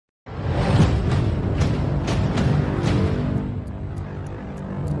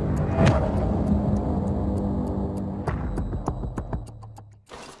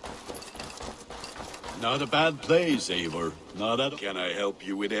Not a bad place, Eivor. Not at all. Can I help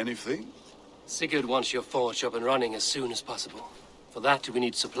you with anything? Sigurd wants your forge up and running as soon as possible. For that, we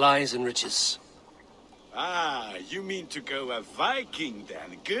need supplies and riches. Ah, you mean to go a Viking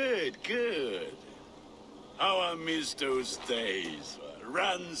then? Good, good. How I miss those days.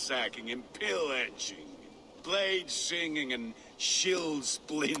 Ransacking and pillaging. Blade singing and shield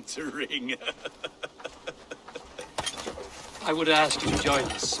splintering. I would ask you to join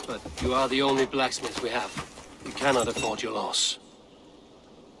us, but you are the only blacksmith we have. We cannot afford your loss.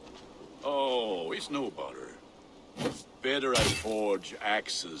 Oh, it's no bother. Better I forge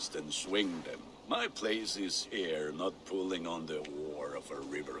axes than swing them. My place is here, not pulling on the oar of a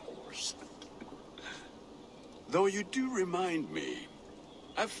river horse. Though you do remind me,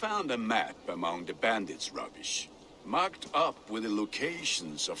 I found a map among the bandits' rubbish, marked up with the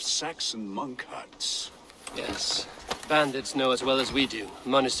locations of Saxon monk huts. Yes. Bandits know as well as we do.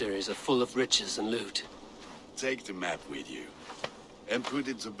 Monasteries are full of riches and loot. Take the map with you, and put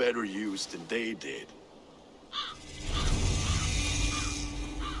it to better use than they did.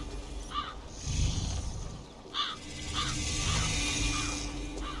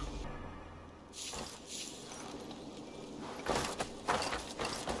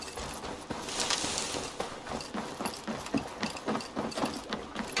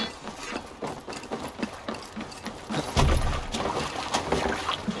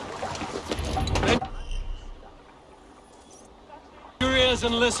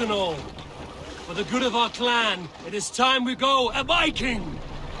 And listen all. For the good of our clan, it is time we go a Viking!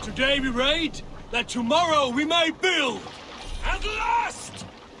 Today we raid, that tomorrow we may build! At last!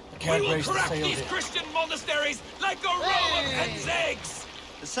 We will crack these Christian monasteries like a row of hen's eggs!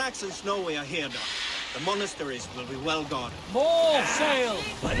 The Saxons know we are here, Doc. The monasteries will be well guarded. More sail!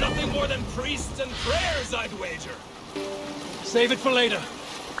 But nothing more than priests and prayers, I'd wager. Save it for later.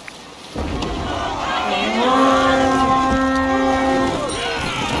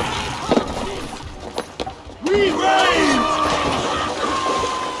 We raid!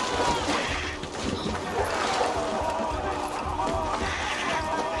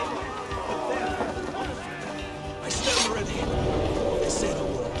 I stand ready. They say the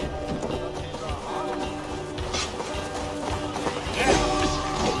word.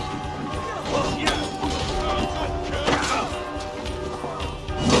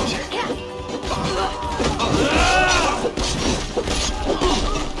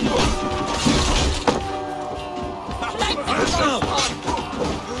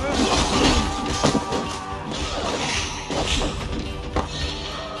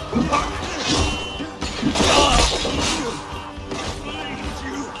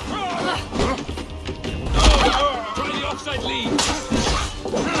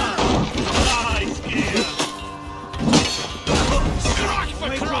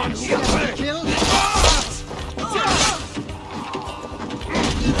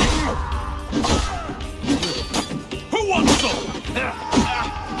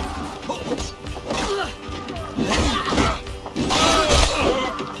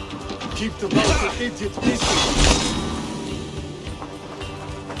 Keep the mountain idiots busy.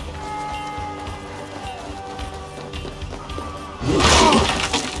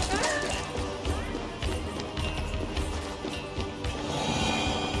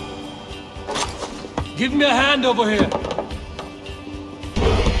 Give me a hand over here.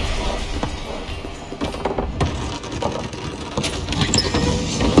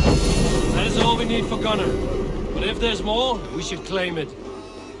 That is all we need for Gunnar. But if there's more, we should claim it.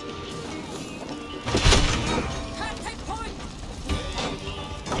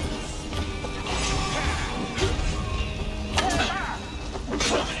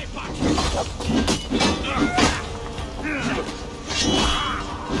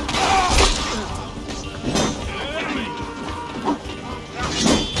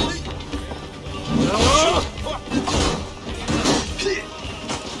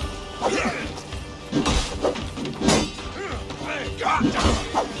 God!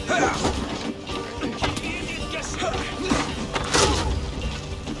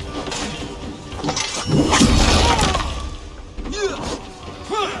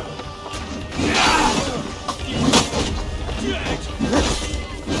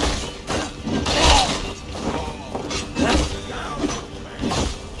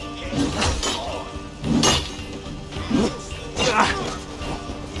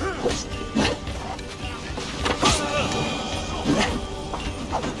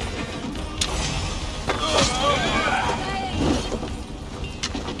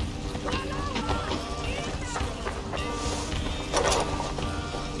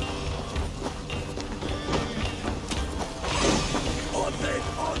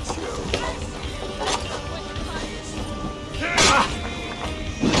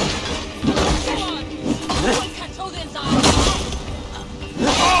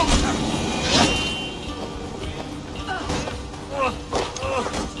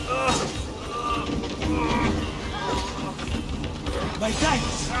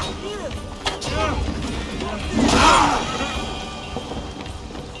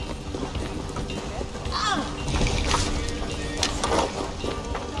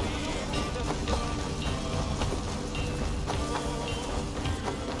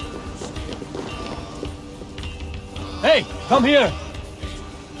 Hey, come here!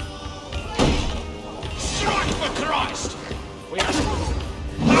 Strike for Christ! We are...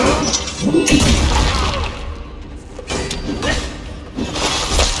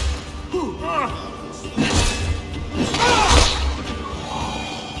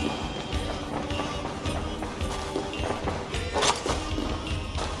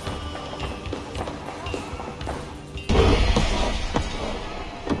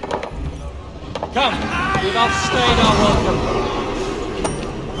 Come! We've outstayed our welcome.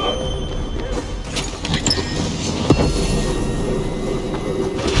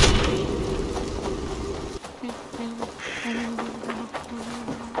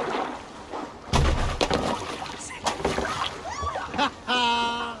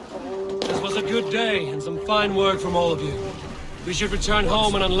 This was a good day, and some fine work from all of you. We should return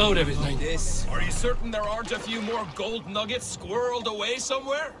home and unload everything. Are you certain there aren't a few more gold nuggets squirreled away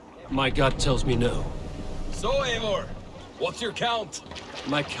somewhere? My gut tells me no. So, Eivor, what's your count?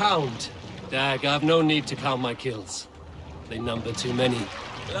 My count? Dag, I've no need to count my kills. They number too many.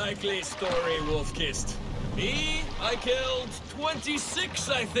 Likely story, Wolf-Kissed. Me, I killed 26,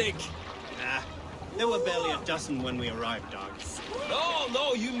 I think. Ah, there were barely a dozen when we arrived, dog.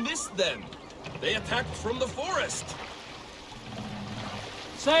 No, you missed them. They attacked from the forest.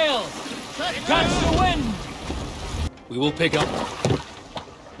 Sail! Catch the wind! We will pick up.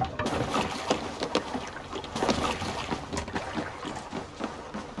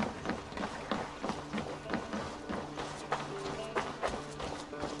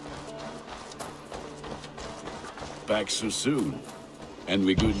 Back so soon. And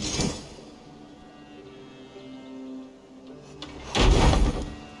we good.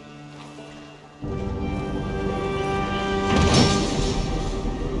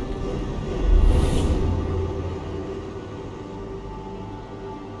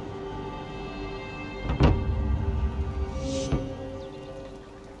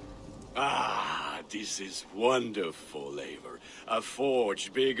 This is wonderful, Eivor. A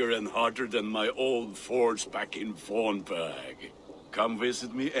forge bigger and harder than my old forge back in Vornberg. Come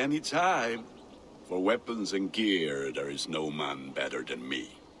visit me anytime. For weapons and gear, there is no man better than me.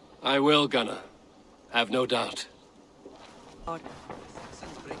 I will, Gunnar. Have no doubt.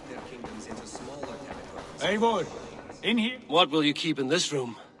 Eivor, in here. What will you keep in this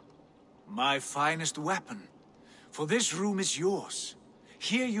room? My finest weapon. For this room is yours.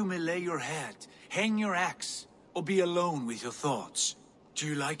 Here you may lay your head, hang your axe, or be alone with your thoughts. Do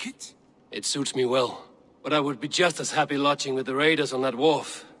you like it? It suits me well. But I would be just as happy lodging with the raiders on that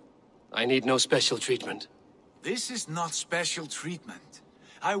wharf. I need no special treatment. This is not special treatment.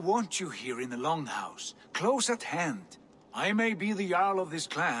 I want you here in the Longhouse, close at hand. I may be the Jarl of this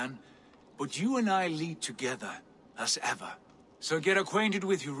clan, but you and I lead together, as ever. So get acquainted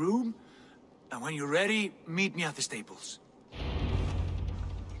with your room, and when you're ready, meet me at the stables.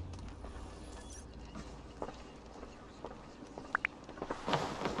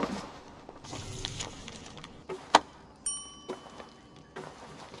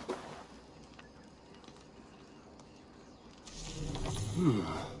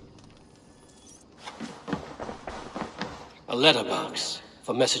 A letterbox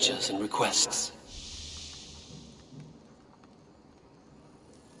for messages and requests.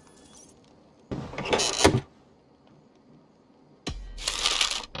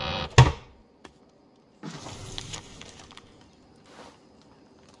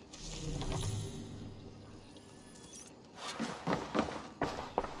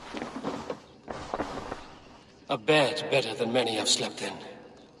 A bed better than many I've slept in,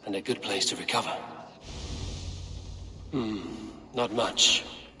 and a good place to recover. Not much,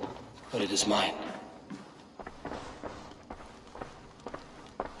 but it is mine.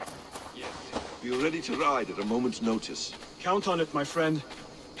 We are ready to ride at a moment's notice. Count on it, my friend.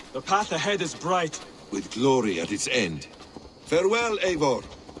 The path ahead is bright. With glory at its end. Farewell, Eivor.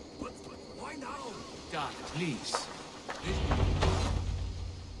 Why now? Dad, please.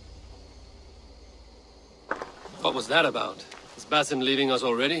 What was that about? Is Basim leaving us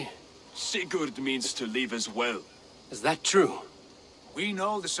already? Sigurd means to leave as well. Is that true? We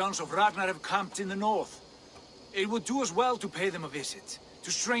know the sons of Ragnar have camped in the north. It would do us well to pay them a visit,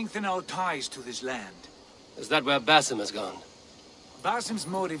 to strengthen our ties to this land. Is that where Basim has gone? Basim's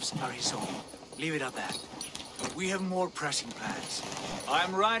motives are his own. Leave it at that. We have more pressing plans. I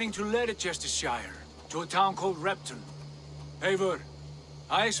am riding to Leicestershire, to a town called Repton. Eivor,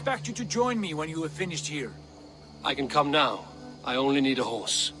 I expect you to join me when you have finished here. I can come now. I only need a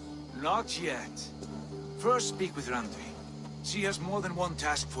horse. Not yet. First speak with Randvi. She has more than one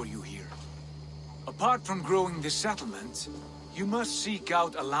task for you here. Apart from growing this settlement, you must seek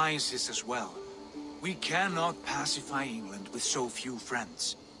out alliances as well. We cannot pacify England with so few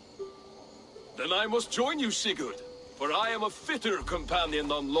friends. Then I must join you, Sigurd, for I am a fitter companion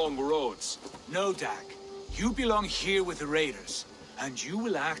on long roads. No, Dag. You belong here with the raiders, and you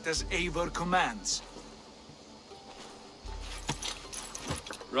will act as Eivor commands.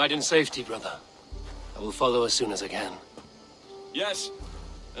 Ride in safety, brother. I will follow as soon as I can. Yes,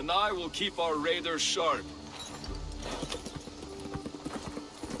 and I will keep our raiders sharp.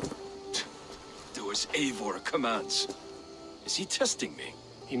 Do as Eivor commands. Is he testing me?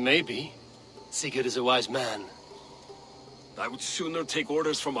 He may be. Sigurd is a wise man. I would sooner take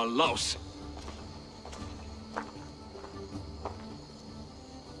orders from a louse.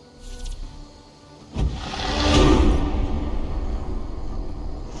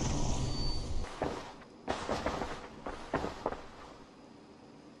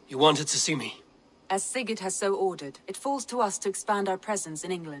 You wanted to see me? As Sigurd has so ordered, it falls to us to expand our presence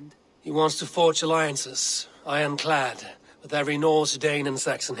in England. He wants to forge alliances, ironclad, with every Norse, Dane and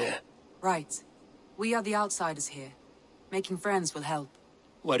Saxon here. Right. We are the outsiders here. Making friends will help.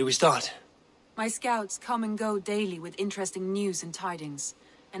 Where do we start? My scouts come and go daily with interesting news and tidings,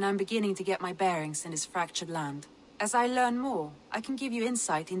 and I'm beginning to get my bearings in this fractured land. As I learn more, I can give you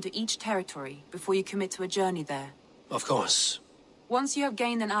insight into each territory before you commit to a journey there. Of course. Once you have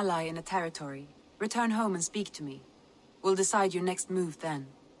gained an ally in a territory, return home and speak to me. We'll decide your next move then.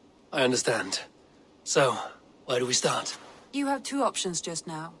 I understand. So, where do we start? You have two options just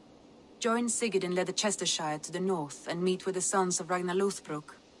now. Join Sigurd in Leicestershire to the north and meet with the sons of Ragnar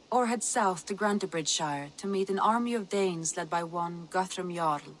Lothbrok, or head south to Grantebridgeshire to meet an army of Danes led by one Guthrum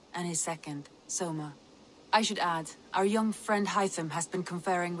Jarl and his second, Soma. I should add, our young friend Hytham has been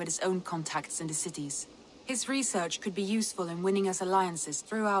conferring with his own contacts in the cities. His research could be useful in winning us alliances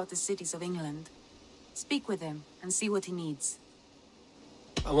throughout the cities of England. Speak with him and see what he needs.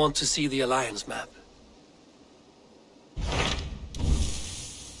 I want to see the alliance map.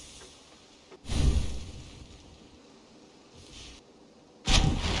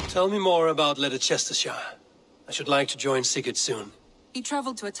 Tell me more about Leicestershire. I should like to join Sigurd soon. He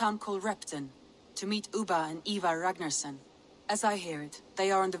traveled to a town called Repton to meet Ubba and Ivar Ragnarsson. As I hear it, they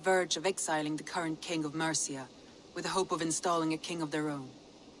are on the verge of exiling the current king of Mercia, with the hope of installing a king of their own.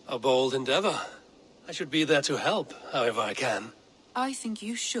 A bold endeavor. I should be there to help, however I can. I think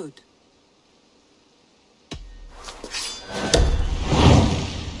you should.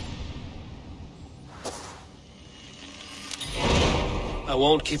 I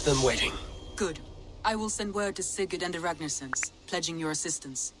won't keep them waiting. Good. I will send word to Sigurd and the Ragnarssons, pledging your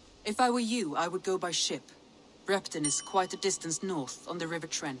assistance. If I were you, I would go by ship. Repton is quite a distance north on the River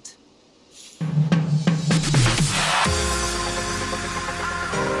Trent.